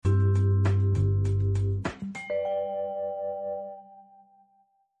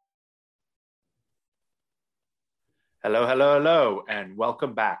Hello, hello, hello, and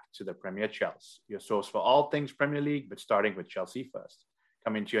welcome back to the Premier Chelsea, your source for all things Premier League, but starting with Chelsea first.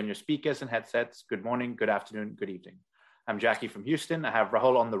 Coming to you on your speakers and headsets. Good morning, good afternoon, good evening. I'm Jackie from Houston. I have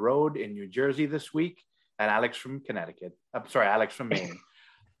Rahul on the road in New Jersey this week, and Alex from Connecticut. Alex from Maine.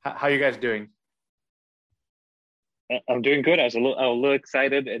 How are you guys doing? I'm doing good. I was a little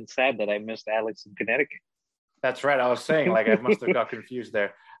excited and sad that I missed Alex in Connecticut. That's right. I was saying, I must have got confused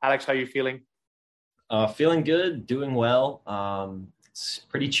there. Alex, how are you feeling? Feeling good, doing well. It's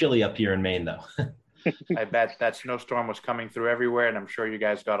pretty chilly up here in Maine, though. I bet that snowstorm was coming through everywhere, and I'm sure you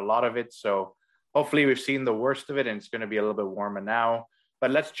guys got a lot of it. So hopefully we've seen the worst of it, and it's going to be a little bit warmer now.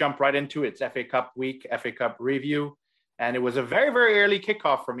 But let's jump right into it. It's FA Cup week, FA Cup review. And it was a very, very early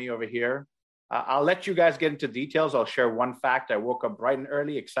kickoff for me over here. I'll let you guys get into details. I'll share one fact. I woke up bright and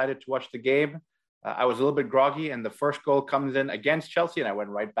early, excited to watch the game. I was a little bit groggy, and the first goal comes in against Chelsea, and I went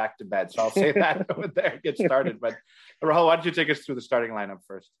right back to bed. So I'll say that over there, get started. But Rahul, why don't you take us through the starting lineup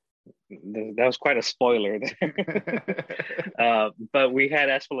first? That was quite a spoiler there. But we had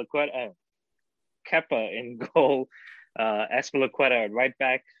Kepa in goal, Aspilicueta at right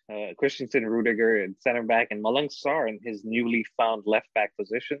back, Christensen, Rudiger at center back, and Malang Sarr in his newly found left back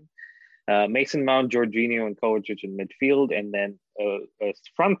position. Mason Mount, Jorginho, and Kovacic in midfield, and then a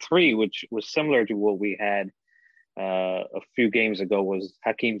front three, which was similar to what we had a few games ago, was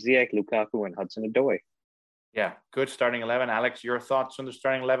Hakim Ziyech, Lukaku, and Hudson-Odoi. Yeah, good starting 11. Alex, your thoughts on the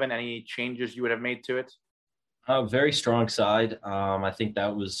starting 11? Any changes you would have made to it? Very strong side. I think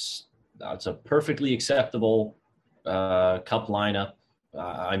that's a perfectly acceptable cup lineup.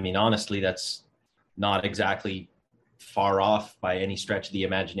 Honestly, that's not exactly far off by any stretch of the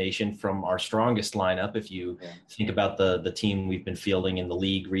imagination from our strongest lineup. If you think about the team we've been fielding in the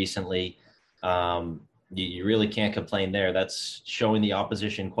league recently, you really can't complain there. That's showing the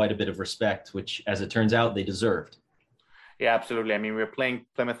opposition quite a bit of respect, which, as it turns out, they deserved. Yeah, absolutely. I mean, we're playing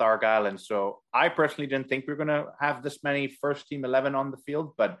Plymouth Argyle, and so I personally didn't think we were going to have this many first team 11 on the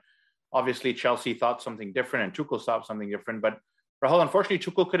field, but obviously Chelsea thought something different, and Tuchel thought something different. But Rahul, unfortunately,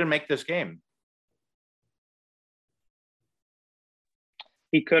 Tuchel couldn't make this game.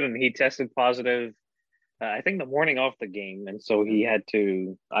 He couldn't. He tested positive, I think, the morning of the game, and so he had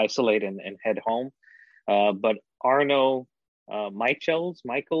to isolate and head home. But Arno Michaels,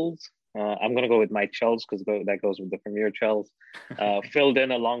 I'm going to go with Michaels because that goes with the Premier Chels, filled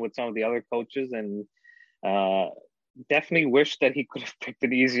in along with some of the other coaches, and definitely wish that he could have picked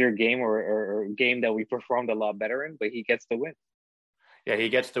an easier game or a game that we performed a lot better in, but he gets the win. Yeah, he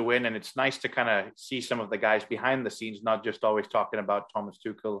gets to win, and it's nice to kind of see some of the guys behind the scenes, not just always talking about Thomas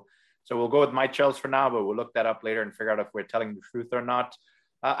Tuchel. So we'll go with Mike Chels for now, but we'll look that up later and figure out if we're telling the truth or not.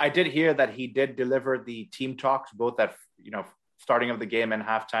 I did hear that he did deliver the team talks, both at starting of the game and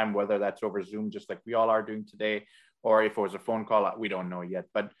halftime, whether that's over Zoom, just like we all are doing today, or if it was a phone call, we don't know yet.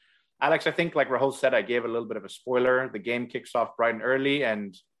 But Alex, I think like Rahul said, I gave a little bit of a spoiler. The game kicks off bright and early,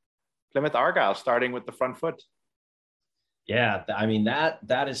 and Plymouth Argyle starting with the front foot. Yeah,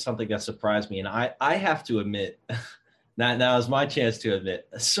 that is something that surprised me. And I have to admit, now is my chance to admit,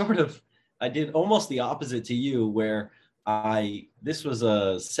 I did almost the opposite to you, where this was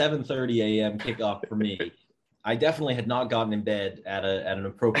a 7:30 a.m. kickoff for me. I definitely had not gotten in bed at an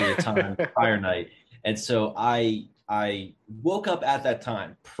appropriate time prior night. And so I woke up at that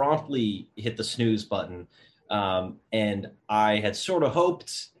time, promptly hit the snooze button. And I had sort of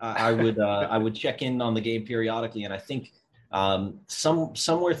hoped I would check in on the game periodically. And I think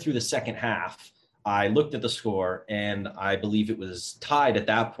somewhere through the second half, I looked at the score, and I believe it was tied at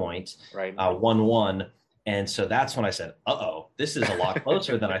that point, right, 1-1. And so that's when I said, this is a lot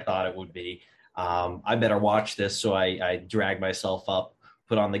closer than I thought it would be. I better watch this. So I dragged myself up,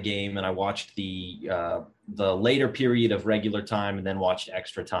 put on the game, and I watched the later period of regular time and then watched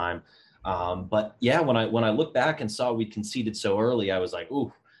extra time. But yeah, when I looked back and saw we conceded so early, I was like,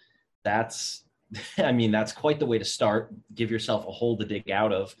 ooh, that's quite the way to start. Give yourself a hole to dig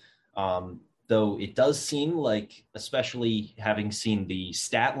out of. Though it does seem like, especially having seen the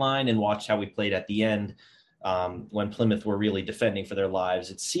stat line and watched how we played at the end, when Plymouth were really defending for their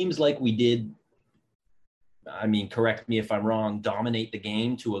lives, it seems like we did, correct me if I'm wrong, dominate the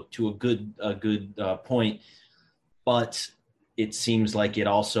game to a good point. But it seems like it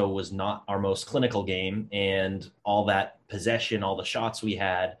also was not our most clinical game, and all that possession, all the shots we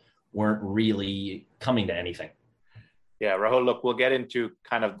had weren't really coming to anything. Yeah, Rahul, look, we'll get into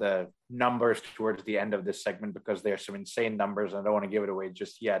kind of the numbers towards the end of this segment because there's some insane numbers. I don't want to give it away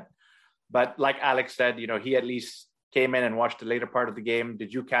just yet. But like Alex said, he at least came in and watched the later part of the game.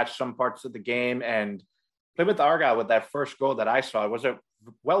 Did you catch some parts of the game? And Plymouth Argyle, with that first goal that I saw, it was a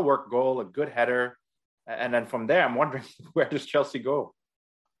well-worked goal, a good header. And then from there, I'm wondering, where does Chelsea go?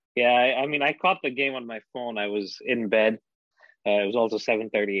 Yeah, I mean, I caught the game on my phone. I was in bed. It was also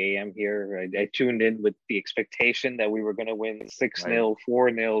 7:30 a.m. here. I tuned in with the expectation that we were going to win 6-0,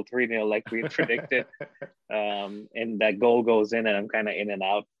 4-0, 3-0, like we had predicted. And that goal goes in, and I'm kind of in and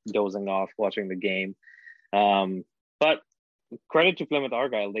out, dozing off, watching the game. But credit to Plymouth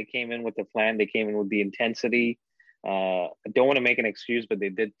Argyle. They came in with the plan. They came in with the intensity. I don't want to make an excuse, but they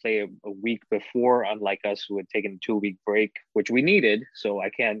did play a week before, unlike us who had taken a 2-week break, which we needed. So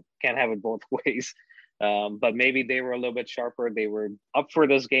I can't have it both ways. But maybe they were a little bit sharper. They were up for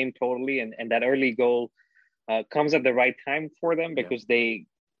this game totally, and that early goal comes at the right time for them because they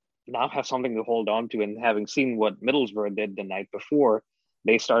now have something to hold on to. And having seen what Middlesbrough did the night before,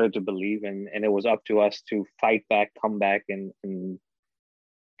 they started to believe, and it was up to us to fight back, come back, and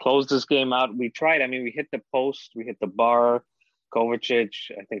close this game out. We tried. I mean, we hit the post, we hit the bar, Kovacic,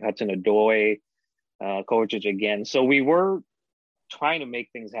 I think Hudson-Odoi, Kovacic again. So we were trying to make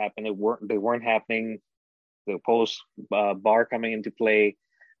things happen. They weren't happening. The post bar coming into play,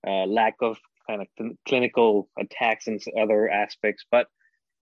 lack of kind of clinical attacks and other aspects. But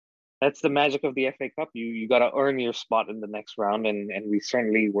that's the magic of the FA Cup. You got to earn your spot in the next round, and we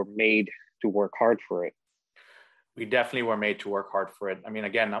certainly were made to work hard for it. We definitely were made to work hard for it. I mean,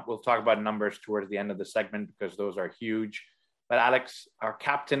 again, we'll talk about numbers towards the end of the segment because those are huge. But Alex, our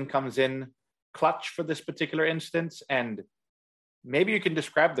captain, comes in clutch for this particular instance. And maybe you can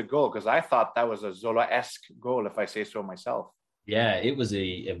describe the goal, because I thought that was a Zola-esque goal, if I say so myself. Yeah, it was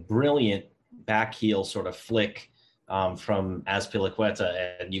a brilliant back heel sort of flick from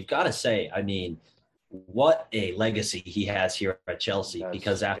Azpilicueta. And you've got to say, I mean, what a legacy he has here at Chelsea,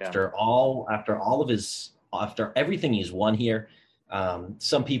 because after everything he's won here,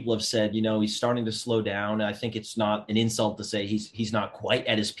 some people have said, he's starting to slow down. I think it's not an insult to say he's not quite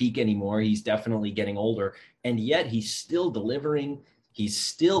at his peak anymore. He's definitely getting older, and yet he's still delivering. He's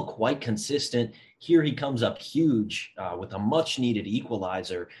still quite consistent. Here he comes up huge with a much needed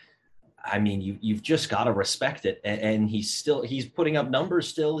equalizer. I mean, you've just got to respect it. And he's putting up numbers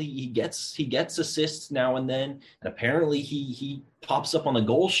still. He gets assists now and then. And apparently he pops up on the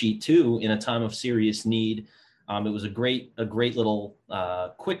goal sheet too in a time of serious need. It was a great little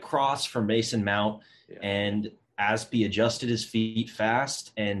quick cross from Mason Mount, and Aspi adjusted his feet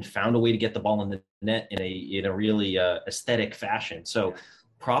fast and found a way to get the ball in the net in a really aesthetic fashion. So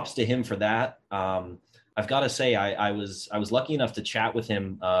props to him for that. I've got to say, I was lucky enough to chat with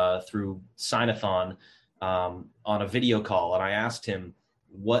him through Signathon on a video call, and I asked him,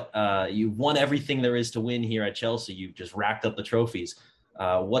 "What you've won everything there is to win here at Chelsea. You've just racked up the trophies.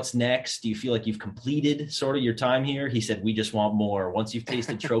 What's next? Do you feel like you've completed sort of your time here?" He said, "We just want more. Once you've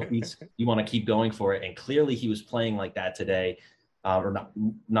tasted trophies, you want to keep going for it." And clearly, he was playing like that today, or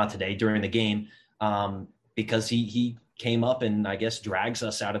not today during the game, because he came up and I guess drags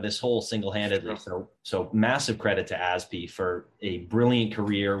us out of this hole single-handedly. So massive credit to Aspi for a brilliant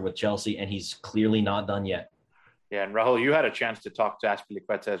career with Chelsea, and he's clearly not done yet. Yeah, and Rahul, you had a chance to talk to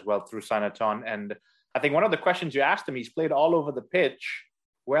Azpilicueta as well through Signathon, and I think one of the questions you asked him, he's played all over the pitch.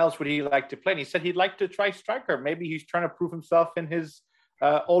 Where else would he like to play? And he said he'd like to try striker. Maybe he's trying to prove himself in his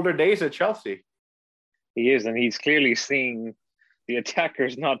older days at Chelsea. He is, and he's clearly seeing the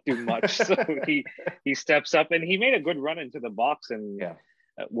attackers not do much. So he steps up, and he made a good run into the box and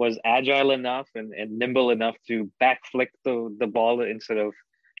was agile enough and nimble enough to back flick the ball instead of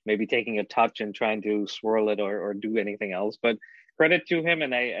maybe taking a touch and trying to swirl it or do anything else. But credit to him,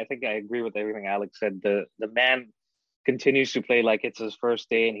 and I think I agree with everything Alex said. The man continues to play like it's his first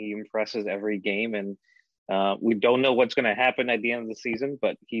day, and he impresses every game. And we don't know what's going to happen at the end of the season,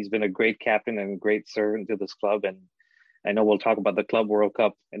 but he's been a great captain and a great servant to this club. And I know we'll talk about the Club World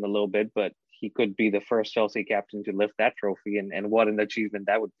Cup in a little bit, but he could be the first Chelsea captain to lift that trophy, and what an achievement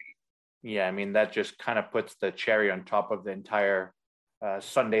that would be. Yeah, I mean, that just kind of puts the cherry on top of the entire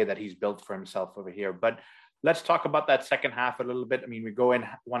Sunday that he's built for himself over here. But let's talk about that second half a little bit. I mean, we go in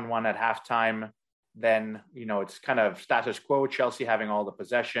 1-1 at halftime. Then, it's kind of status quo, Chelsea having all the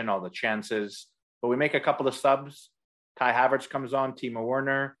possession, all the chances. But we make a couple of subs. Kai Havertz comes on, Timo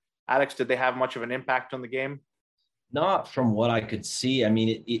Werner. Alex, did they have much of an impact on the game? Not from what I could see. I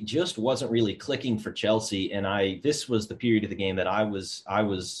mean, it just wasn't really clicking for Chelsea. And this was the period of the game that I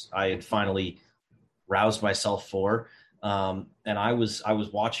had finally roused myself for. And I was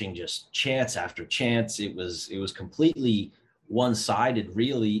watching just chance after chance. It was completely one-sided,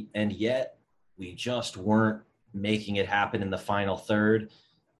 really, and yet we just weren't making it happen in the final third.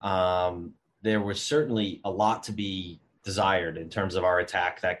 There was certainly a lot to be desired in terms of our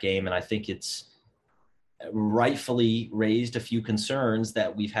attack that game, and I think it's rightfully raised a few concerns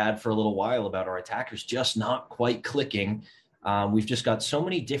that we've had for a little while about our attackers just not quite clicking. We've just got so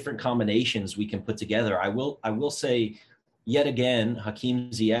many different combinations we can put together. I will say, yet again,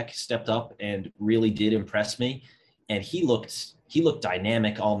 Hakeem Ziyech stepped up and really did impress me, and he looked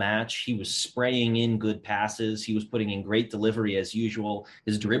dynamic all match. He was spraying in good passes. He was putting in great delivery as usual.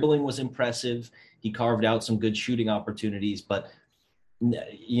 His dribbling was impressive. He carved out some good shooting opportunities, but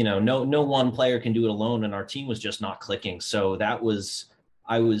no one player can do it alone, and our team was just not clicking. So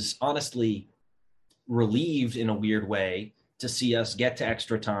I was honestly relieved in a weird way to see us get to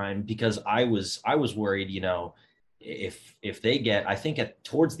extra time, because I was worried, if they get, I think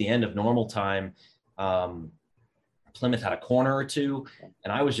towards the end of normal time, Plymouth had a corner or two,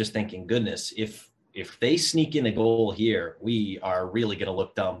 and I was just thinking, goodness, if they sneak in a goal here, we are really going to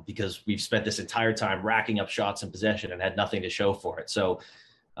look dumb, because we've spent this entire time racking up shots in possession and had nothing to show for it. So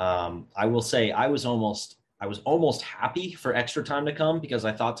I will say I was almost happy for extra time to come, because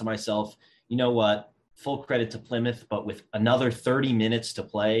I thought to myself, you know what, full credit to Plymouth, but with another 30 minutes to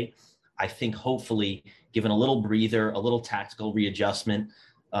play, I think hopefully given a little breather, a little tactical readjustment,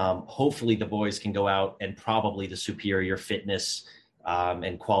 hopefully the boys can go out, and probably the superior fitness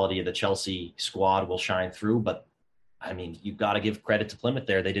and quality of the Chelsea squad will shine through. But I mean, you've got to give credit to Plymouth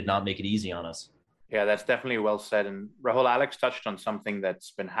there. They did not make it easy on us. Yeah, that's definitely well said. And Rahul, Alex touched on something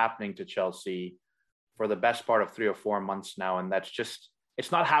that's been happening to Chelsea for the best part of 3 or 4 months now. And that's just,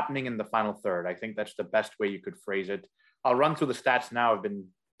 it's not happening in the final third. I think that's the best way you could phrase it. I'll run through the stats now. I've been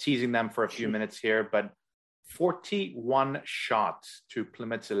teasing them for a few minutes here, but 41 shots to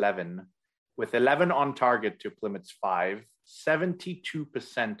Plymouth's 11, with 11 on target to Plymouth's 5,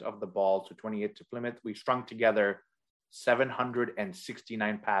 72% of the ball to 28 to Plymouth. We strung together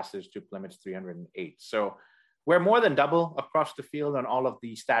 769 passes to Plymouth's 308. So we're more than double across the field on all of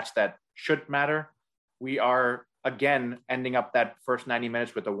the stats that should matter. We are, again, ending up that first 90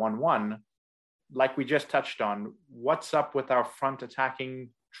 minutes with a 1-1. Like we just touched on, what's up with our front attacking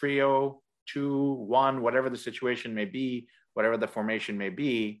trio, 2-1, whatever the situation may be, whatever the formation may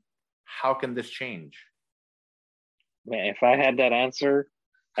be? How can this change? Man, if I had that answer,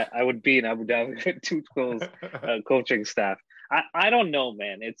 I would be in Abu Dhabi with Tuchel's coaching staff. I don't know,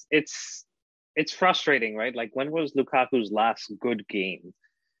 man. It's frustrating, right? Like, when was Lukaku's last good game?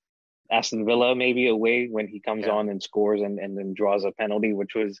 Aston Villa, maybe away, when he comes on and scores and then draws a penalty,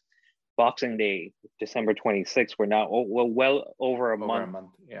 which was Boxing Day, December 26th. We're now well over a month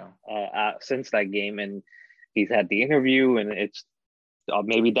since that game, and he's had the interview, and it's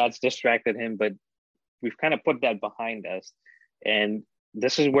maybe that's distracted him, but we've kind of put that behind us, and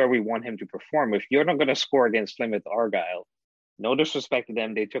this is where we want him to perform. If you're not going to score against Plymouth Argyle, no disrespect to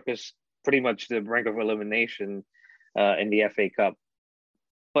them, they took us pretty much to the brink of elimination in the FA Cup.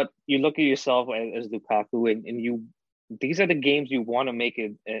 But you look at yourself as Lukaku, and these are the games you want to make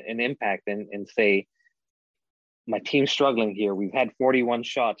an impact and say, my team's struggling here. We've had 41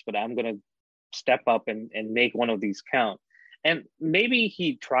 shots, but I'm going to step up and make one of these count. And maybe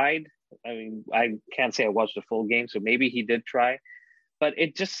he tried. I mean, I can't say I watched the full game, so maybe he did try, but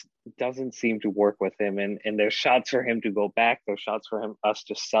it just doesn't seem to work with him. And there's shots for him to go back. There's shots for us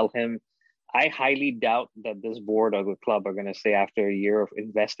to sell him. I highly doubt that this board or the club are going to say, after a year of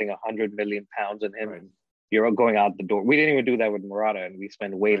investing £100 million in him, right, you're going out the door. We didn't even do that with Murata, and we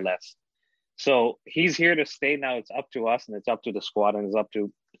spent way less. So he's here to stay now. It's up to us, and it's up to the squad, and it's up to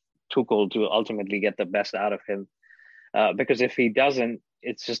Tuchel to ultimately get the best out of him. Because if he doesn't,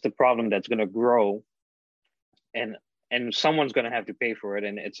 it's just a problem that's going to grow, and someone's going to have to pay for it.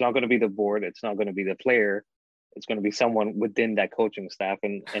 And it's not going to be the board. It's not going to be the player. It's going to be someone within that coaching staff.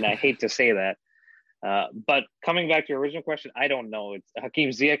 And I hate to say that. But coming back to your original question, I don't know. Hakeem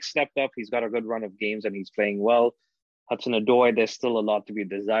Ziyech stepped up. He's got a good run of games, and he's playing well. Hudson-Odoi, there's still a lot to be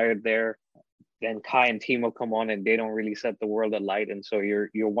desired there. Then Kai and Timo come on, and they don't really set the world alight. And so you're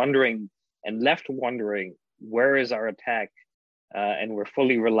wondering, and left wondering, where is our attack? And we're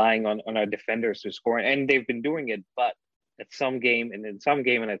fully relying on our defenders to score. And they've been doing it, but at some game and at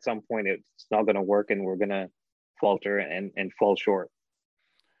some point, it's not going to work, and we're going to falter and fall short.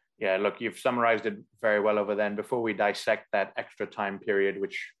 Yeah, look, you've summarized it very well over then. Before we dissect that extra time period,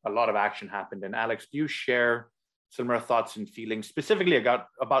 which a lot of action happened in, Alex, do you share similar thoughts and feelings specifically about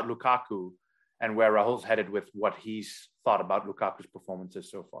Lukaku and where Rahul's headed with what he's thought about Lukaku's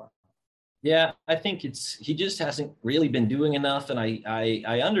performances so far? Yeah, I think he just hasn't really been doing enough, and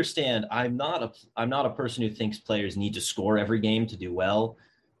I understand. I'm not a person who thinks players need to score every game to do well.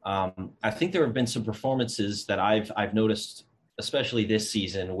 I think there have been some performances that I've noticed, especially this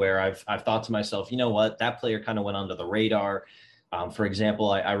season, where I've thought to myself, you know what, that player kind of went under the radar. For example,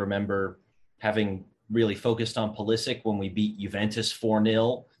 I remember having really focused on Pulisic when we beat Juventus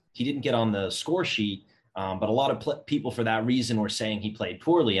 4-0. He didn't get on the score sheet, but a lot of people for that reason were saying he played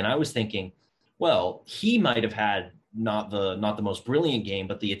poorly. And I was thinking, well, he might have had not the most brilliant game,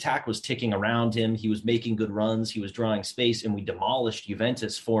 but the attack was ticking around him. He was making good runs. He was drawing space, and we demolished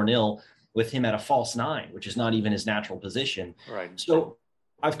Juventus 4-0 with him at a false nine, which is not even his natural position. Right. So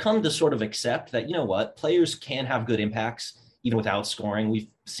I've come to sort of accept that, you know what, players can have good impacts even without scoring. We've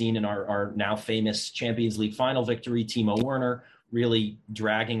seen in our now famous Champions League final victory, Timo Werner really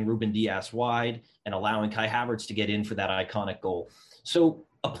dragging Ruben Dias wide and allowing Kai Havertz to get in for that iconic goal. So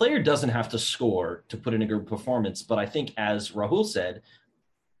a player doesn't have to score to put in a good performance, but I think, as Rahul said,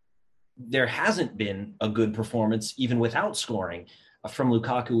 there hasn't been a good performance even without scoring from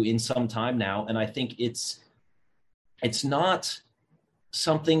Lukaku in some time now. And I think it's not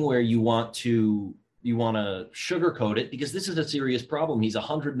something where you want to sugarcoat it, because this is a serious problem. He's a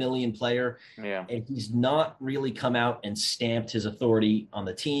 100 million player, and he's not really come out and stamped his authority on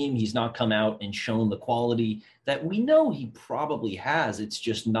the team. He's not come out and shown the quality that we know he probably has. It's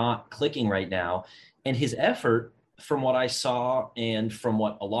just not clicking right now. And his effort, from what I saw and from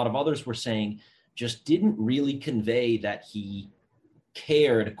what a lot of others were saying, just didn't really convey that he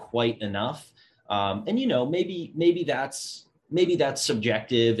cared quite enough. And, you know, maybe that's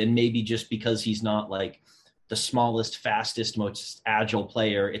subjective, and maybe just because he's not like the smallest, fastest, most agile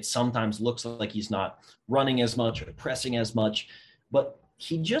player, it sometimes looks like he's not running as much or pressing as much, but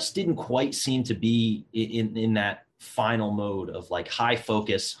he just didn't quite seem to be in that final mode of like high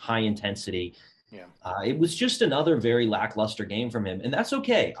focus, high intensity. It was just another very lackluster game from him, and that's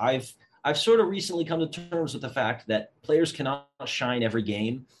okay. I've sort of recently come to terms with the fact that players cannot shine every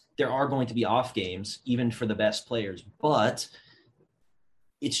game. There are going to be off games, even for the best players, but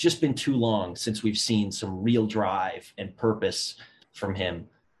it's just been too long since we've seen some real drive and purpose from him.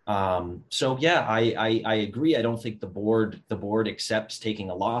 So yeah, I agree. I don't think the board accepts taking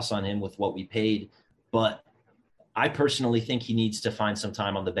a loss on him with what we paid, but I personally think he needs to find some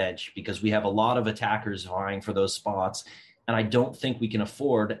time on the bench, because we have a lot of attackers vying for those spots, and I don't think we can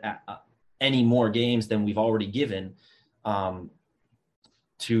afford any more games than we've already given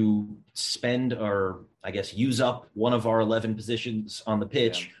to spend, or I guess use up, one of our 11 positions on the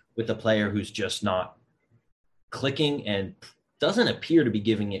pitch with a player who's just not clicking and doesn't appear to be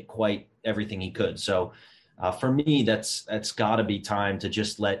giving it quite everything he could. So for me, that's got to be time to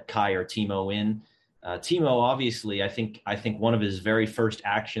just let Kai or Timo in. Timo, obviously, I think one of his very first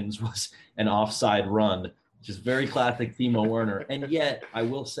actions was an offside run, which is very classic Timo Werner. And yet, I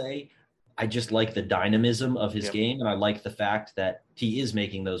will say, I just like the dynamism of his game, and I like the fact that he is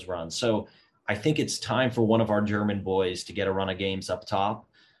making those runs. So I think it's time for one of our German boys to get a run of games up top.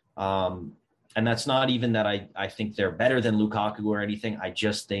 And that's not even that I think they're better than Lukaku or anything. I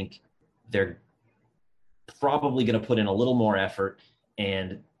just think they're probably going to put in a little more effort,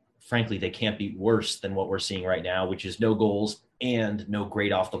 and frankly, they can't be worse than what we're seeing right now, which is no goals and no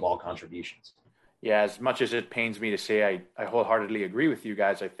great off the ball contributions. Yeah, as much as it pains me to say, I wholeheartedly agree with you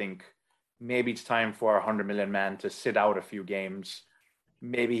guys. I think maybe it's time for our 100 million man to sit out a few games.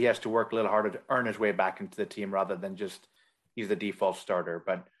 Maybe he has to work a little harder to earn his way back into the team rather than just he's the default starter.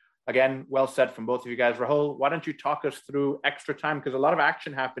 But again, well said from both of you guys. Rahul, why don't you talk us through extra time? Because a lot of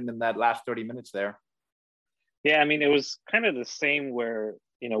action happened in that last 30 minutes there. Yeah, I mean, it was kind of the same where,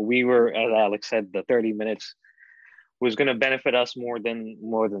 you know, we were, as Alex said, the 30 minutes was going to benefit us more than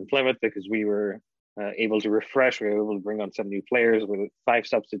Plymouth, because we were able to refresh. We were able to bring on some new players with 5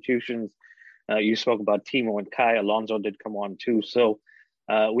 substitutions. You spoke about Timo and Kai. Alonso did come on too. So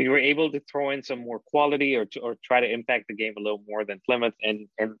we were able to throw in some more quality or try to impact the game a little more than Plymouth. And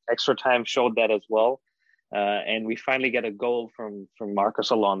extra time showed that as well. And we finally get a goal from Marcos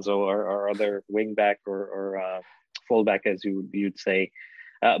Alonso, our other wing back or fullback, as you'd say.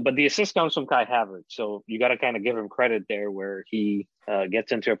 But the assist comes from Kai Havertz. So you got to kind of give him credit there, where he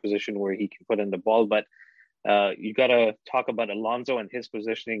gets into a position where he can put in the ball. But you got to talk about Alonso and his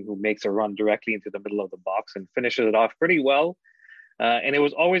positioning, who makes a run directly into the middle of the box and finishes it off pretty well. And it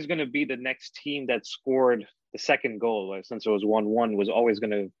was always going to be the next team that scored the second goal, since it was 1-1, was always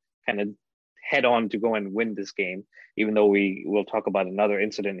going to kind of head on to go and win this game, even though we will talk about another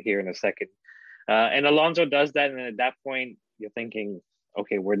incident here in a second. And Alonso does that. And at that point, you're thinking,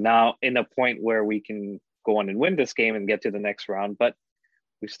 okay, we're now in a point where we can go on and win this game and get to the next round. But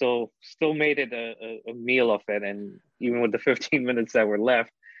we still made it a meal of it. And even with the 15 minutes that were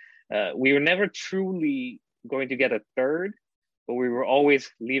left, we were never truly going to get a third, but we were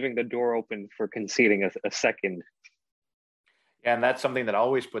always leaving the door open for conceding a second. Yeah, and that's something that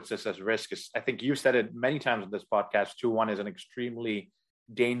always puts us at risk. I think you've said it many times on this podcast, 2-1 is an extremely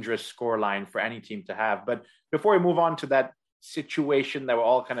dangerous score line for any team to have. But before we move on to that situation that we're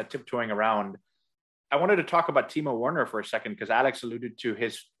all kind of tiptoeing around, I wanted to talk about Timo Werner for a second, because Alex alluded to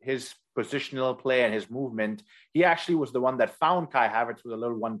his positional play and his movement. He actually was the one that found Kai Havertz with a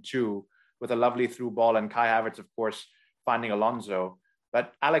little 1-2 with a lovely through ball, and Kai Havertz, of course, finding Alonso.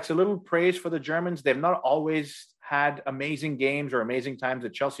 But Alex, a little praise for the Germans. They've not always had amazing games or amazing times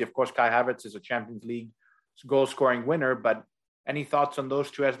at Chelsea. Of course, Kai Havertz is a Champions League goal-scoring winner, but any thoughts on those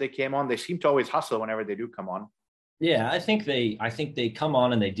two as they came on? They seem to always hustle whenever they do come on. Yeah, I think they come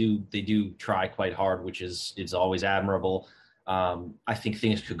on and they do try quite hard, which is always admirable. I think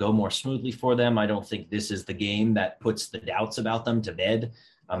things could go more smoothly for them. I don't think this is the game that puts the doubts about them to bed.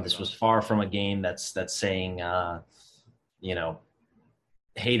 This was far from a game that's saying,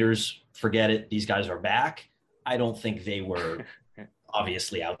 haters, forget it, these guys are back. I don't think they were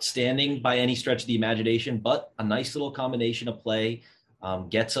obviously outstanding by any stretch of the imagination, but a nice little combination of play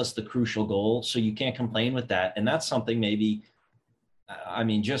gets us the crucial goal. So you can't complain with that. And that's something maybe,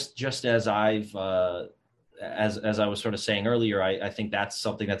 just as I've, as I was sort of saying earlier, I think that's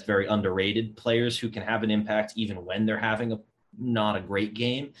something that's very underrated. Players who can have an impact even when they're having not a great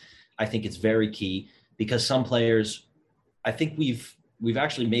game. I think it's very key, because some players, I think we've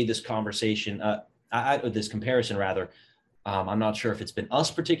actually made this conversation, this comparison rather. I'm not sure if it's been us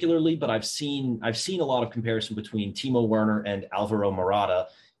particularly, but I've seen a lot of comparison between Timo Werner and Alvaro Morata.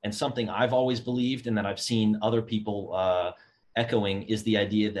 And something I've always believed, and that I've seen other people echoing, is the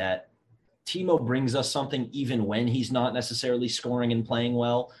idea that Timo brings us something even when he's not necessarily scoring and playing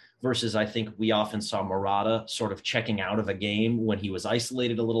well, versus I think we often saw Morata sort of checking out of a game when he was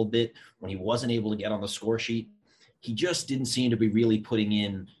isolated a little bit, when he wasn't able to get on the score sheet. He just didn't seem to be really putting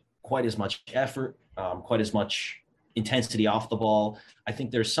in quite as much effort, quite as much intensity off the ball. I think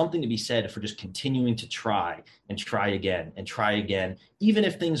there's something to be said for just continuing to try and try again and try again, even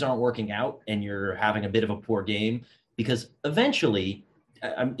if things aren't working out and you're having a bit of a poor game, because eventually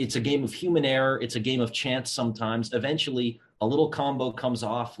it's a game of human error. It's a game of chance sometimes. Eventually a little combo comes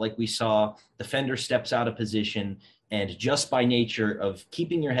off, like we saw. Defender steps out of position, and just by nature of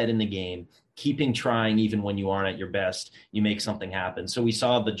keeping your head in the game, keeping trying even when you aren't at your best, you make something happen. So we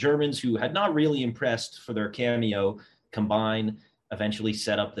saw the Germans, who had not really impressed for their cameo, combine, eventually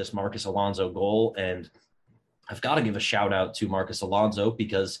set up this Marcus Alonso goal. And I've got to give a shout out to Marcus Alonso,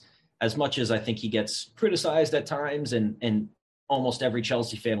 because as much as I think he gets criticized at times, and almost every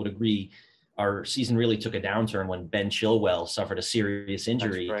Chelsea fan would agree, our season really took a downturn when Ben Chilwell suffered a serious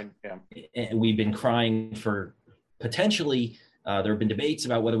injury. That's right, yeah. And we've been crying for potentially, there have been debates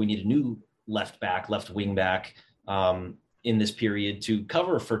about whether we need a new left wing back in this period to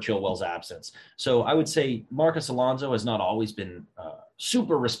cover for Chilwell's absence. So I would say Marcus Alonso has not always been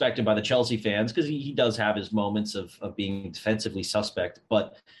super respected by the Chelsea fans, because he does have his moments of being defensively suspect,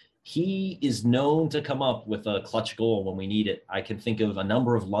 but he is known to come up with a clutch goal when we need it. I can think of a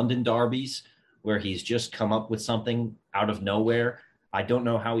number of London derbies where he's just come up with something out of nowhere. I don't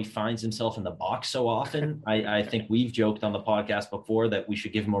know how he finds himself in the box so often. I think we've joked on the podcast before that we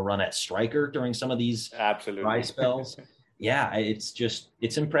should give him a run at striker during some of these dry spells. Yeah,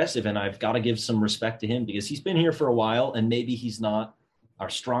 it's impressive. And I've got to give some respect to him, because he's been here for a while, and maybe he's not our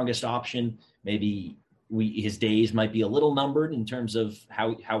strongest option. Maybe his days might be a little numbered in terms of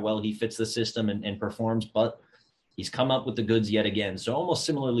how well he fits the system and performs, but he's come up with the goods yet again. So almost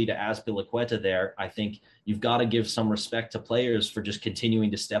similarly to Azpilicueta there, I think you've got to give some respect to players for just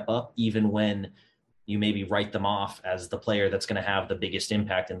continuing to step up, even when you maybe write them off as the player that's going to have the biggest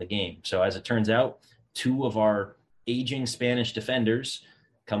impact in the game. So as it turns out, two of our aging Spanish defenders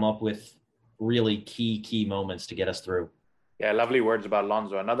come up with really key moments to get us through. Yeah, lovely words about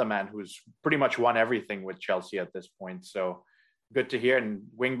Alonso, another man who's pretty much won everything with Chelsea at this point. So good to hear. And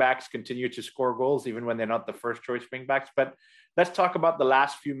wingbacks continue to score goals, even when they're not the first choice wingbacks. But let's talk about the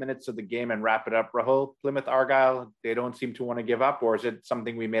last few minutes of the game and wrap it up. Rahul, Plymouth Argyle, they don't seem to want to give up, or is it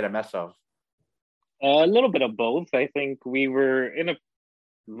something we made a mess of? A little bit of both. I think we were in a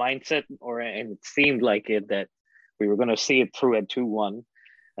mindset, and it seemed like it, that we were going to see it through at 2-1.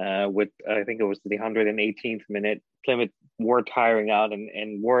 With I think it was the 118th minute. Plymouth were tiring out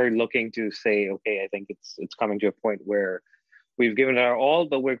and were looking to say, okay, I think it's coming to a point where we've given it our all,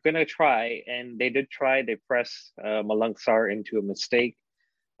 but we're going to try. And they did try. They press Malang Sarr into a mistake.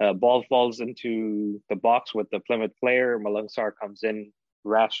 Ball falls into the box with the Plymouth player. Malang Sarr comes in,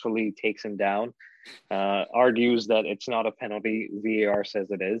 rashly takes him down, argues that it's not a penalty. VAR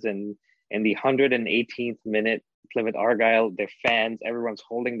says it is. And in the 118th minute, Plymouth Argyle, their fans, everyone's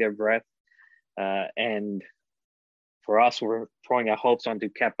holding their breath. And for us, we're throwing our hopes onto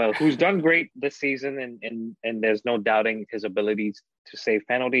Kepa, who's done great this season, and there's no doubting his abilities to save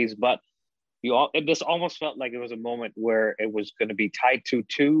penalties. But this almost felt like it was a moment where it was going to be tied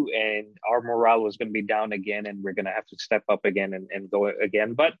 2-2, and our morale was going to be down again, and we're going to have to step up again and go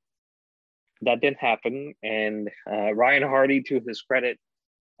again. But that didn't happen, and Ryan Hardy, to his credit,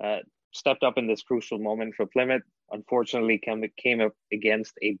 stepped up in this crucial moment for Plymouth. Unfortunately, came up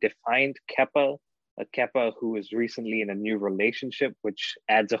against a defiant Kepa, a Kepa who is recently in a new relationship, which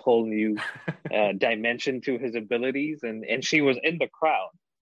adds a whole new dimension to his abilities. And she was in the crowd.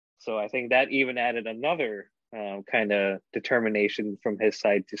 So I think that even added another kind of determination from his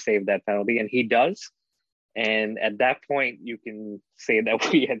side to save that penalty. And he does. And at that point, you can say that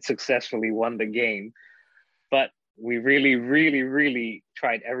we had successfully won the game. But we really, really, really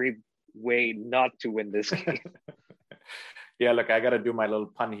tried every way not to win this game. Yeah, look, I got to do my little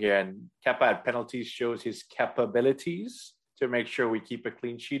pun here. And Kepa at penalties shows his capabilities to make sure we keep a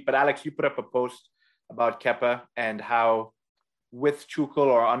clean sheet. But Alex, you put up a post about Kepa and how with Tuchel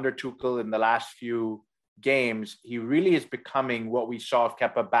or under Tuchel in the last few games, he really is becoming what we saw of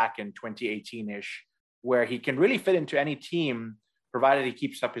Kepa back in 2018-ish, where he can really fit into any team, provided he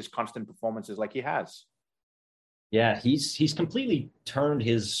keeps up his constant performances like he has. Yeah, he's completely turned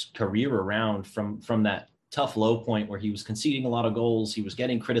his career around from that tough low point where he was conceding a lot of goals. He was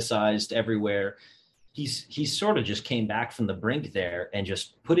getting criticized everywhere. He's sort of just came back from the brink there and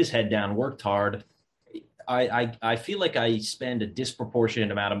just put his head down, worked hard. I feel like I spend a disproportionate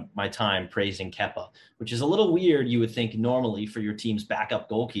amount of my time praising Kepa, which is a little weird, you would think, normally for your team's backup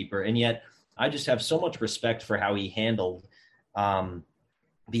goalkeeper. And yet I just have so much respect for how he handled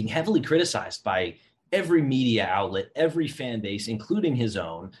being heavily criticized by every media outlet, every fan base, including his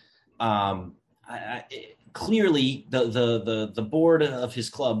own. Clearly, the board of his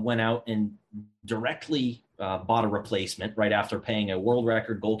club went out and directly bought a replacement right after paying a world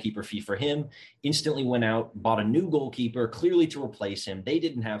record goalkeeper fee for him, instantly went out, bought a new goalkeeper, clearly to replace him. They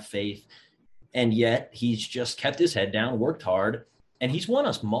didn't have faith. And yet he's just kept his head down, worked hard, and he's won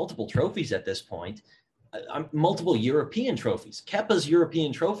us multiple trophies at this point, multiple European trophies. Kepa's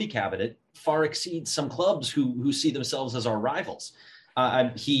European trophy cabinet far exceeds some clubs who see themselves as our rivals.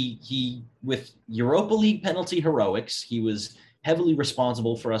 He with Europa League penalty heroics, he was heavily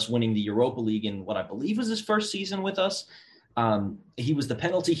responsible for us winning the Europa League in what I believe was his first season with us. He was the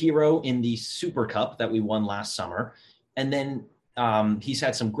penalty hero in the Super Cup that we won last summer. And then he's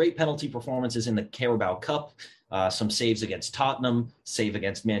had some great penalty performances in the Carabao Cup, some saves against Tottenham, save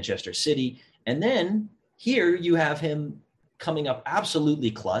against Manchester City. And then here you have him coming up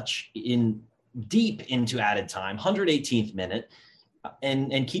absolutely clutch in deep into added time, 118th minute,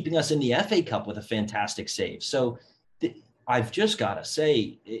 and keeping us in the FA Cup with a fantastic save. So I've just got to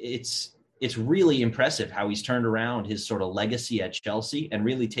say, it's really impressive how he's turned around his sort of legacy at Chelsea and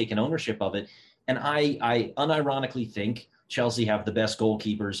really taken ownership of it. And I unironically think Chelsea have the best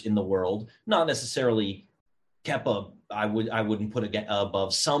goalkeepers in the world. Not necessarily Kepa, I wouldn't put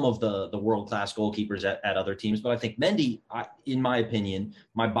above some of the world-class goalkeepers at other teams, but I think Mendy, in my opinion,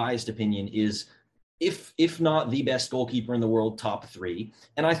 my biased opinion, is if not the best goalkeeper in the world, top 3.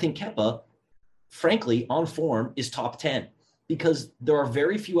 And I think Kepa, frankly, on form, is top 10, because there are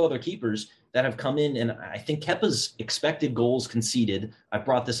very few other keepers that have come in. And I think Kepa's expected goals conceded, I've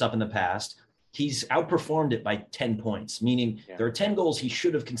brought this up in the past, he's outperformed it by 10 points, meaning there are 10 goals he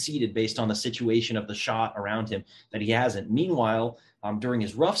should have conceded based on the situation of the shot around him that he hasn't. Meanwhile, during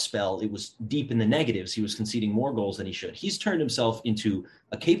his rough spell, it was deep in the negatives. He was conceding more goals than he should. He's turned himself into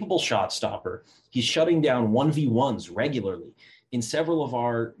a capable shot stopper. He's shutting down 1v1s regularly in several of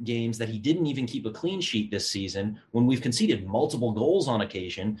our games that he didn't even keep a clean sheet this season. When we've conceded multiple goals on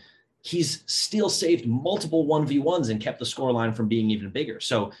occasion, he's still saved multiple 1v1s and kept the scoreline from being even bigger.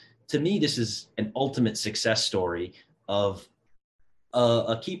 So to me, this is an ultimate success story of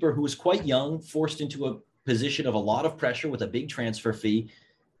a keeper who was quite young, forced into a position of a lot of pressure with a big transfer fee,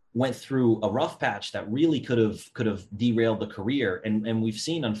 went through a rough patch that really could have derailed the career. And we've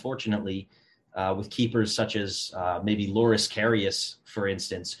seen, unfortunately, with keepers such as maybe Loris Karius, for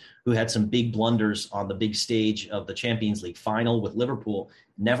instance, who had some big blunders on the big stage of the Champions League final with Liverpool,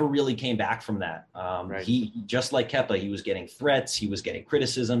 never really came back from that. Right. He, just like Kepa, he was getting threats, he was getting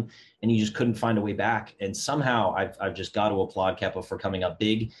criticism, and he just couldn't find a way back. And somehow I've just got to applaud Kepa for coming up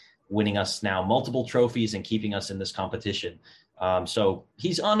big, winning us now multiple trophies and keeping us in this competition. So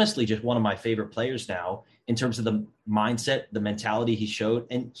he's honestly just one of my favorite players now in terms of the mindset, the mentality he showed.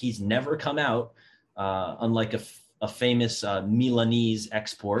 And he's never come out, unlike a famous Milanese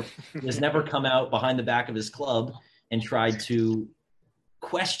export, he has never come out behind the back of his club and tried to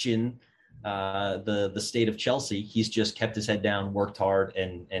question the state of Chelsea, he's just kept his head down, worked hard,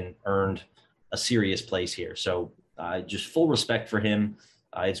 and earned a serious place here. So just full respect for him.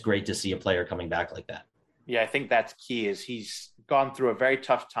 It's great to see a player coming back like that. Yeah, I think that's key. Is he's gone through a very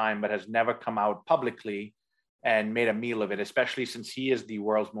tough time, but has never come out publicly and made a meal of it. Especially since he is the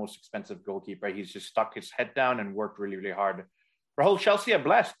world's most expensive goalkeeper, he's just stuck his head down and worked really, really hard. Rahul, Chelsea are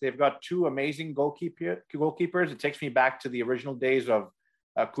blessed. They've got two amazing goalkeepers. It takes me back to the original days of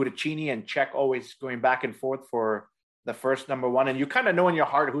Kudicini and Czech always going back and forth for the first number one. And you kind of know in your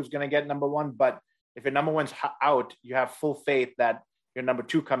heart who's going to get number one. But if your number one's out, you have full faith that your number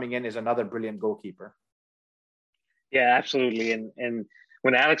two coming in is another brilliant goalkeeper. Yeah, absolutely. And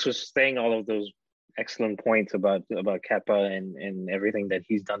when Alex was saying all of those excellent points about Kepa and everything that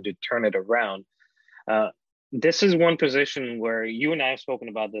he's done to turn it around, this is one position where you and I have spoken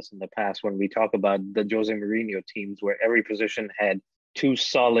about this in the past when we talk about the Jose Mourinho teams, where every position had two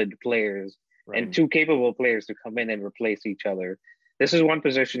solid players and two capable players to come in and replace each other. This is one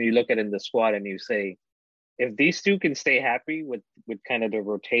position you look at in the squad and you say, if these two can stay happy with kind of the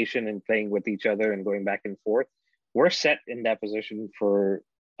rotation and playing with each other and going back and forth, we're set in that position for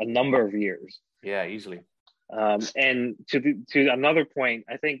a number of years. Yeah, easily. And to another point,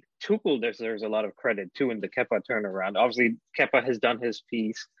 I think Tuchel deserves a lot of credit too in the Kepa turnaround. Obviously, Kepa has done his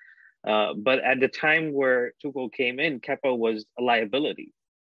piece, but at the time where Tuchel came in, Kepa was a liability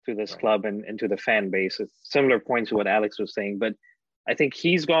to this club and to the fan base. It's similar point to what Alex was saying, but I think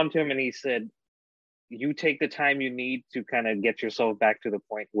he's gone to him and he said, you take the time you need to kind of get yourself back to the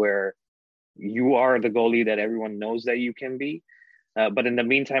point where you are the goalie that everyone knows that you can be. But in the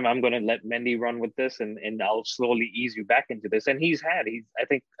meantime, I'm going to let Mendy run with this, and I'll slowly ease you back into this. And I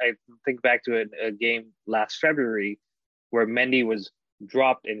think back to a game last February where Mendy was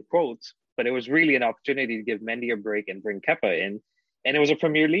dropped in quotes, but it was really an opportunity to give Mendy a break and bring Kepa in. And it was a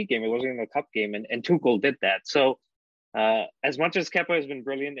Premier League game. It wasn't even a cup game. And Tuchel did that. So as much as Kepa has been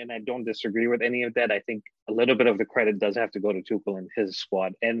brilliant, and I don't disagree with any of that, I think a little bit of the credit does have to go to Tuchel and his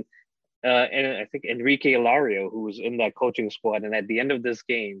squad. And I think Enrique Ilario, who was in that coaching squad, and at the end of this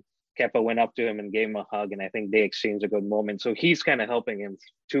game, Kepa went up to him and gave him a hug, and I think they exchanged a good moment. So he's kind of helping him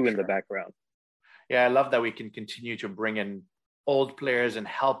too in the background. Yeah, I love that we can continue to bring in old players and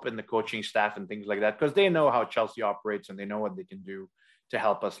help in the coaching staff and things like that, because they know how Chelsea operates and they know what they can do to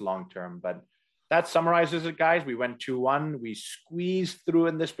help us long term. But that summarizes it, guys. We went 2-1. We squeezed through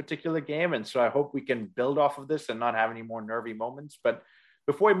in this particular game, and so I hope we can build off of this and not have any more nervy moments. But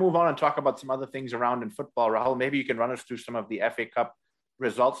before we move on and talk about some other things around in football, Rahul, maybe you can run us through some of the FA Cup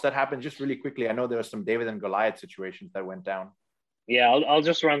results that happened just really quickly. I know there were some David and Goliath situations that went down. Yeah, I'll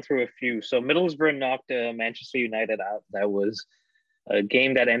just run through a few. So Middlesbrough knocked Manchester United out. That was a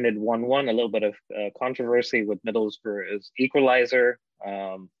game that ended 1-1. A little bit of controversy with Middlesbrough as equalizer,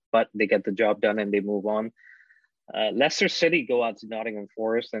 but they get the job done and they move on. Leicester City go out to Nottingham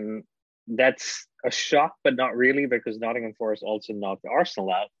Forest, and that's a shock, but not really, because Nottingham Forest also knocked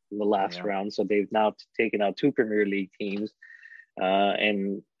Arsenal out in the last round. So they've now taken out two Premier League teams.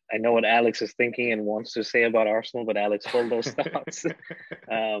 And I know what Alex is thinking and wants to say about Arsenal, but Alex, hold those thoughts.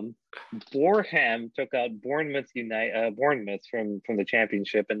 Boreham took out Bournemouth from the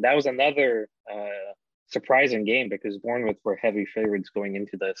Championship, and that was another surprising game because Bournemouth were heavy favorites going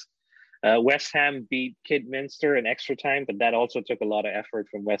into this. West Ham beat Kidminster in extra time, but that also took a lot of effort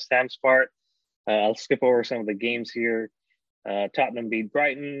from West Ham's part. I'll skip over some of the games here. Tottenham beat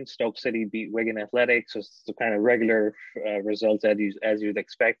Brighton. Stoke City beat Wigan Athletic. So it's the kind of regular results as you'd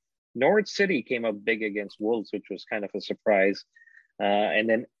expect. Norwich City came up big against Wolves, which was kind of a surprise. And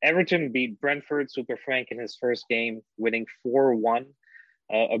then Everton beat Brentford. Super Frank in his first game, winning 4-1.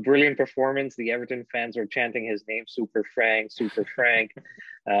 A brilliant performance. The Everton fans were chanting his name, Super Frank, Super Frank.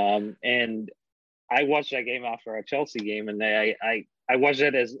 And I watched that game after our Chelsea game, and I watched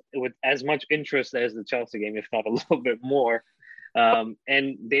it with as much interest as the Chelsea game, if not a little bit more.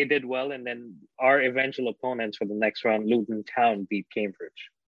 And they did well. And then our eventual opponents for the next round, Luton Town, beat Cambridge.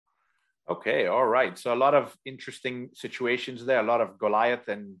 Okay, all right. So a lot of interesting situations there, a lot of Goliath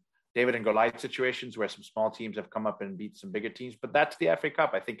and David and Goliath situations where some small teams have come up and beat some bigger teams. But that's the FA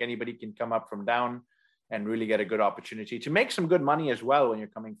Cup. I think anybody can come up from down and really get a good opportunity to make some good money as well when you're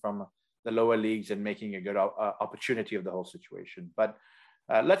coming from the lower leagues and making a good opportunity of the whole situation. But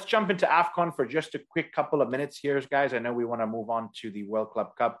let's jump into AFCON for just a quick couple of minutes here, guys. I know we want to move on to the World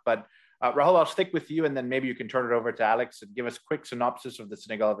Club Cup, but Rahul, I'll stick with you, and then maybe you can turn it over to Alex and give us a quick synopsis of the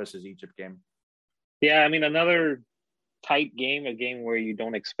Senegal versus Egypt game. Yeah, I mean, another tight game, a game where you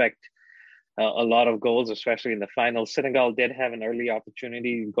don't expect a lot of goals, especially in the final. Senegal did have an early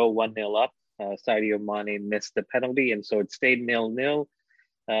opportunity to go 1-0 up. Sadio Mane missed the penalty, and so it stayed 0-0.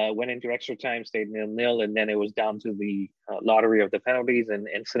 went into extra time, stayed 0-0, and then it was down to the lottery of the penalties, and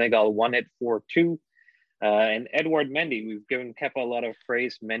Senegal won it 4-2. And Edouard Mendy, we've given Kepa a lot of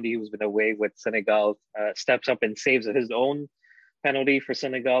praise. Mendy, who's been away with Senegal, steps up and saves his own penalty for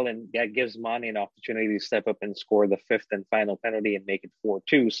Senegal, and that gives Mane an opportunity to step up and score the fifth and final penalty and make it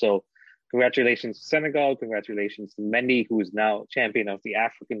 4-2. So congratulations to Senegal. Congratulations to Mendy, who is now champion of the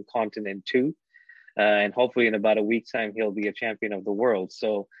African continent too. And hopefully in about a week's time, he'll be a champion of the world.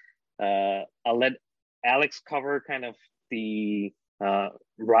 So I'll let Alex cover kind of the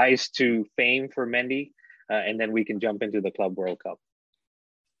rise to fame for Mendy, and then we can jump into the Club World Cup.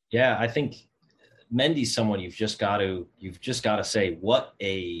 Yeah, I think Mendy's someone you've just got to say what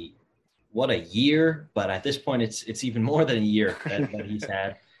a year, but at this point it's even more than a year that he's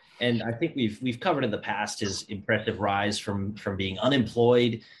had. And I think we've covered in the past his impressive rise from being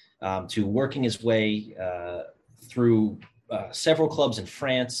unemployed to working his way through several clubs in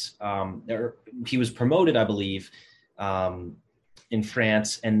France. He was promoted, I believe, in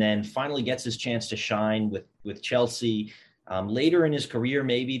France, and then finally gets his chance to shine with Chelsea. Later in his career,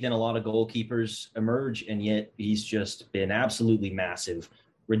 maybe than a lot of goalkeepers emerge, and yet he's just been absolutely massive,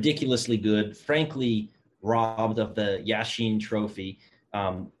 ridiculously good, frankly robbed of the Yashin trophy,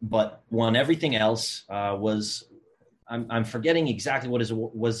 but won everything else. I'm forgetting exactly what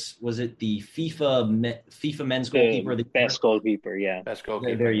was it the FIFA men's goalkeeper? The best goalkeeper, yeah. Best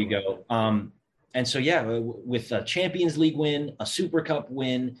goalkeeper. There you go. And so, yeah, with a Champions League win, a Super Cup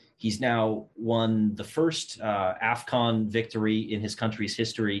win, he's now won the first AFCON victory in his country's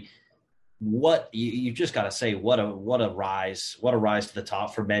history. You just got to say, what a rise to the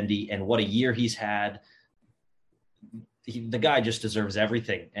top for Mendy, and what a year he's had. The guy just deserves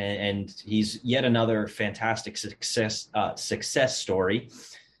everything, and he's yet another fantastic success story.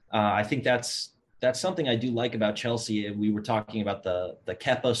 I think that's something I do like about Chelsea. We were talking about the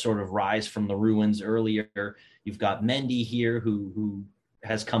Kepa sort of rise from the ruins earlier. You've got Mendy here, who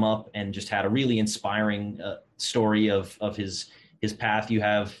has come up and just had a really inspiring story of his path. You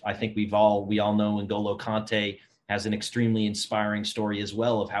have, I think we all know, N'Golo Kante has an extremely inspiring story as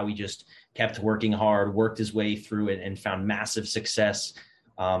well of how he just kept working hard, worked his way through it, and found massive success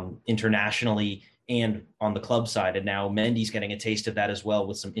internationally and on the club side. And now Mendy's getting a taste of that as well,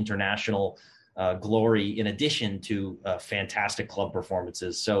 with some international glory in addition to fantastic club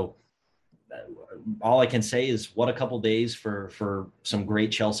performances. So all I can say is what a couple days for some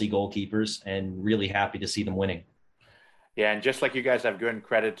great Chelsea goalkeepers, and really happy to see them winning. Yeah, and just like you guys have given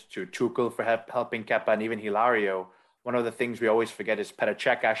credit to Tuchel for helping Kepa and even Hilario, one of the things we always forget is Petr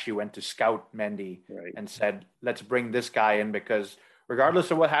Cech actually went to scout Mendy, right, and said, let's bring this guy in, because regardless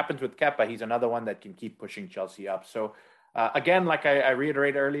of what happens with Kepa, he's another one that can keep pushing Chelsea up. So again, like I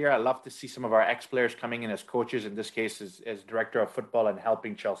reiterated earlier, I love to see some of our ex-players coming in as coaches, in this case as director of football, and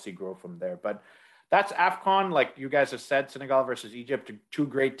helping Chelsea grow from there. But that's AFCON. Like you guys have said, Senegal versus Egypt, two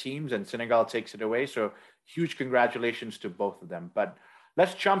great teams, and Senegal takes it away. So huge congratulations to both of them. But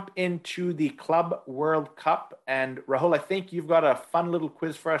let's jump into the Club World Cup. And Rahul, I think you've got a fun little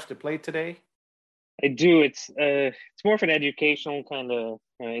quiz for us to play today. I do. It's more of an educational kind of,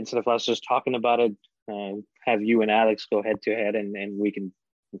 instead of us just talking about it, have you and Alex go head to head, and we can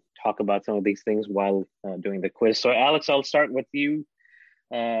talk about some of these things while doing the quiz. So Alex, I'll start with you.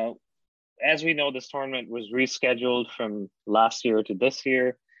 As we know, this tournament was rescheduled from last year to this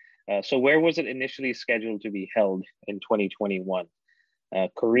year. So where was it initially scheduled to be held in 2021?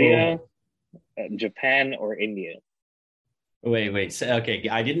 Korea, Japan, or India? Wait. Okay,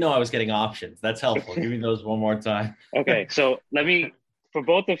 I didn't know I was getting options. That's helpful. Give me those one more time. Okay, so for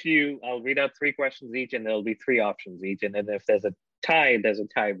both of you, I'll read out 3 questions each, and there'll be 3 options each. And then if there's a tie, there's a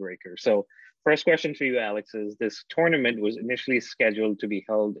tiebreaker. So first question for you, Alex, is this tournament was initially scheduled to be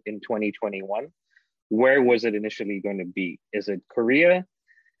held in 2021. Where was it initially going to be? Is it Korea,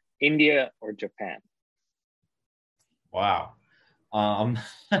 India, or Japan? Wow.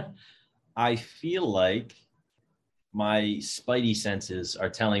 I feel like my spidey senses are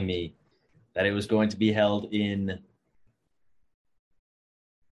telling me that it was going to be held in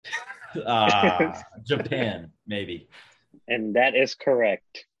Japan, maybe. And that is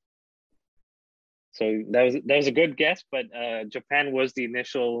correct. So that was a good guess, but Japan was the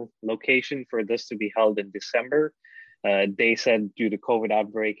initial location for this to be held in December. They said due to COVID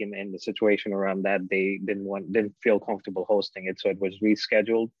outbreak and the situation around that, they didn't feel comfortable hosting it, so it was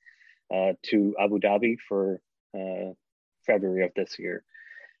rescheduled to Abu Dhabi for February of this year.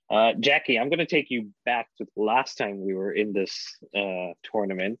 Jackie, I'm going to take you back to the last time we were in this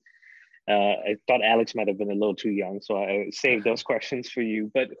tournament. I thought Alex might have been a little too young, so I saved those questions for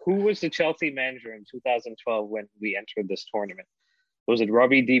you. But who was the Chelsea manager in 2012 when we entered this tournament? Was it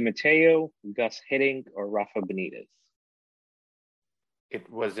Robbie Di Matteo, Gus Hiddink, or Rafa Benitez? It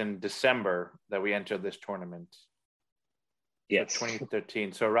was in December that we entered this tournament. Yes. So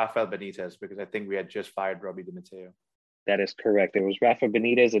 2013. So Rafael Benitez, because I think we had just fired Robbie Di Matteo. That is correct. It was Rafa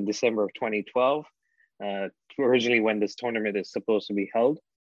Benitez in December of 2012, originally when this tournament is supposed to be held.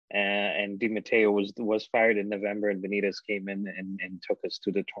 And Di Matteo was fired in November, and Benitez came in and took us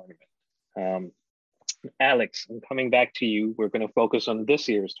to the tournament. Alex, I'm coming back to you. We're going to focus on this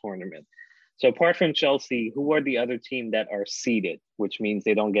year's tournament. So apart from Chelsea, who are the other team that are seeded, which means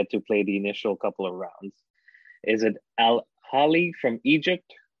they don't get to play the initial couple of rounds? Is it Al Ahly from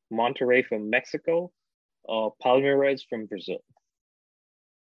Egypt, Monterrey from Mexico, or Palmeiras from Brazil?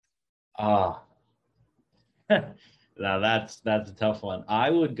 Ah, now that's a tough one. I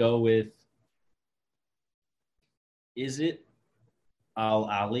would go with. Is it Al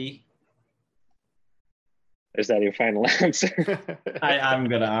Ahly? Is that your final answer? I'm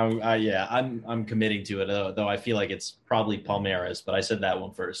committing to it, though I feel like it's probably Palmeiras, but I said that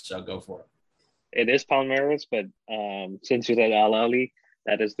one first, so I'll go for it. It is Palmeiras, but since you said Al Ahly,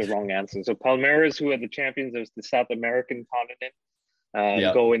 that is the wrong answer. So Palmeiras, who are the champions of the South American continent,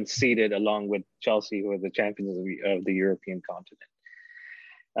 go and seeded along with Chelsea, who are the champions of the European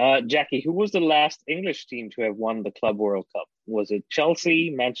continent. Jackie, who was the last English team to have won the Club World Cup? Was it Chelsea,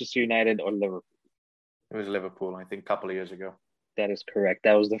 Manchester United, or Liverpool? It was Liverpool, I think, a couple of years ago. That is correct.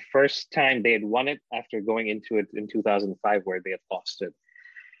 That was the first time they had won it after going into it in 2005, where they had lost it.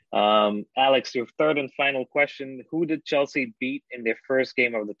 Alex, your third and final question. Who did Chelsea beat in their first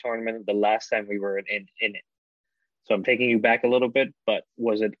game of the tournament the last time we were in it? So I'm taking you back a little bit, but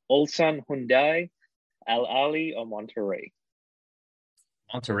was it Ulsan Hyundai, Al Ahly, or Monterrey?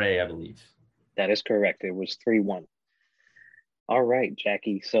 Monterrey, I believe. That is correct. It was 3-1. All right,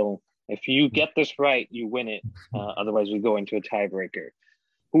 Jackie. So if you get this right, you win it. Otherwise, we go into a tiebreaker.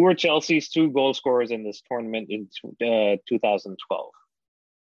 Who were Chelsea's 2 goal scorers in this tournament in 2012?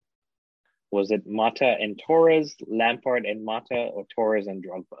 Was it Mata and Torres, Lampard and Mata, or Torres and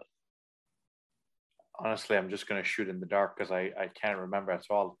Drogba? Honestly, I'm just going to shoot in the dark because I can't remember at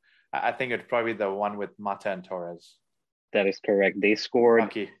all. I think it's probably the one with Mata and Torres. That is correct. They scored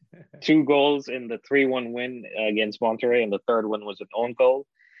 2 goals in the 3-1 win against Monterrey, and the third one was an own goal.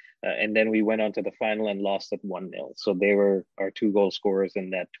 And then we went on to the final and lost at 1-0. So they were our 2 goal scorers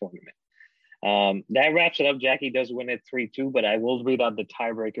in that tournament. That wraps it up. Jackie does win it 3-2, but I will read out the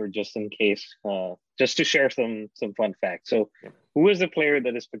tiebreaker just in case, just to share some fun facts. So who is the player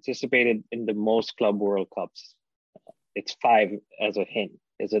that has participated in the most Club World Cups? It's 5 as a hint.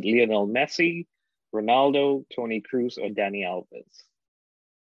 Is it Lionel Messi, Ronaldo, Toni Kroos, or Dani Alves?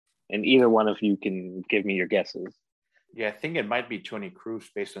 And either one of you can give me your guesses. Yeah, I think it might be Toni Kroos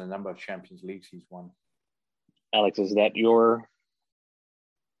based on the number of Champions Leagues he's won. Alex, is that your...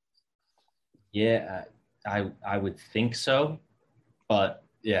 Yeah, I would think so, but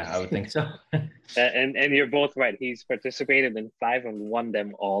yeah, I would think so. and you're both right. He's participated in 5 and won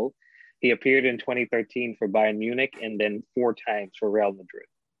them all. He appeared in 2013 for Bayern Munich and then 4 times for Real Madrid.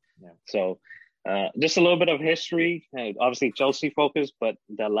 Yeah. So just a little bit of history. Obviously Chelsea focused, but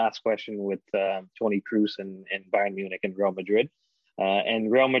the last question with Toni Kroos and Bayern Munich and Real Madrid.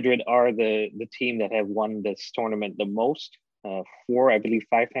 And Real Madrid are the team that have won this tournament the most. 4, I believe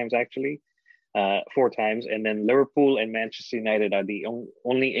 5 times actually. 4 times, and then Liverpool and Manchester United are the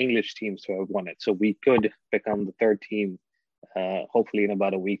only English teams to have won it. So we could become the 3rd team, hopefully in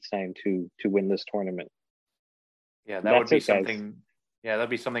about a week's time, to win this tournament. Yeah, that would be something. Yeah, that'd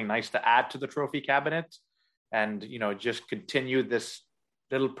be something nice to add to the trophy cabinet, and just continue this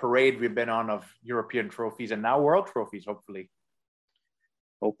little parade we've been on of European trophies and now world trophies. Hopefully.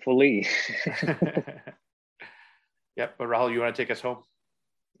 Yep, but Rahul, you want to take us home?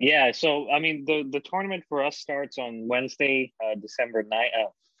 Yeah, so I mean the tournament for us starts on Wednesday, February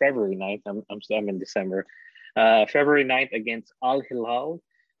 9th. I'm in December. February 9th against Al Hilal,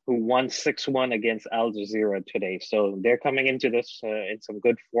 who won 6-1 against Al Jazeera today. So they're coming into this in some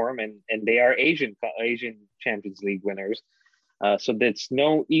good form, and they are Asian Champions League winners. So it's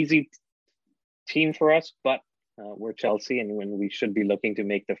no easy team for us, but we're Chelsea, and when we should be looking to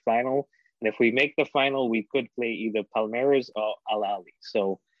make the final. And if we make the final, we could play either Palmeiras or Al Ahly.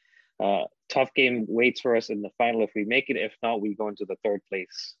 So tough game waits for us in the final if we make it. If not, we go into the 3rd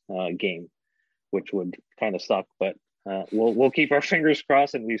place game, which would kind of suck. But we'll keep our fingers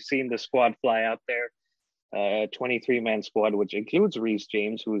crossed. And we've seen the squad fly out there, 23-man squad, which includes Reece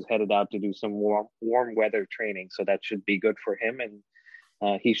James, who's headed out to do some warm weather training. So that should be good for him,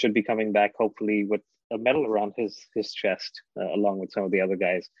 and he should be coming back hopefully with a medal around his chest, along with some of the other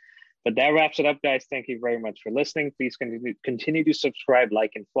guys. But that wraps it up, guys. Thank you very much for listening. Please continue to subscribe,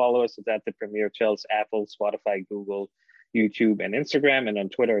 like, and follow us. It's at the Premier Chels, Apple, Spotify, Google, YouTube, and Instagram. And on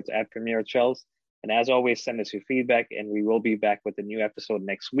Twitter, it's at Premier Chels. And as always, send us your feedback, and we will be back with a new episode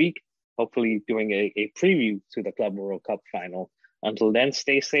next week, hopefully doing a preview to the Club World Cup final. Until then,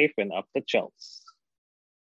 stay safe and up the Chels.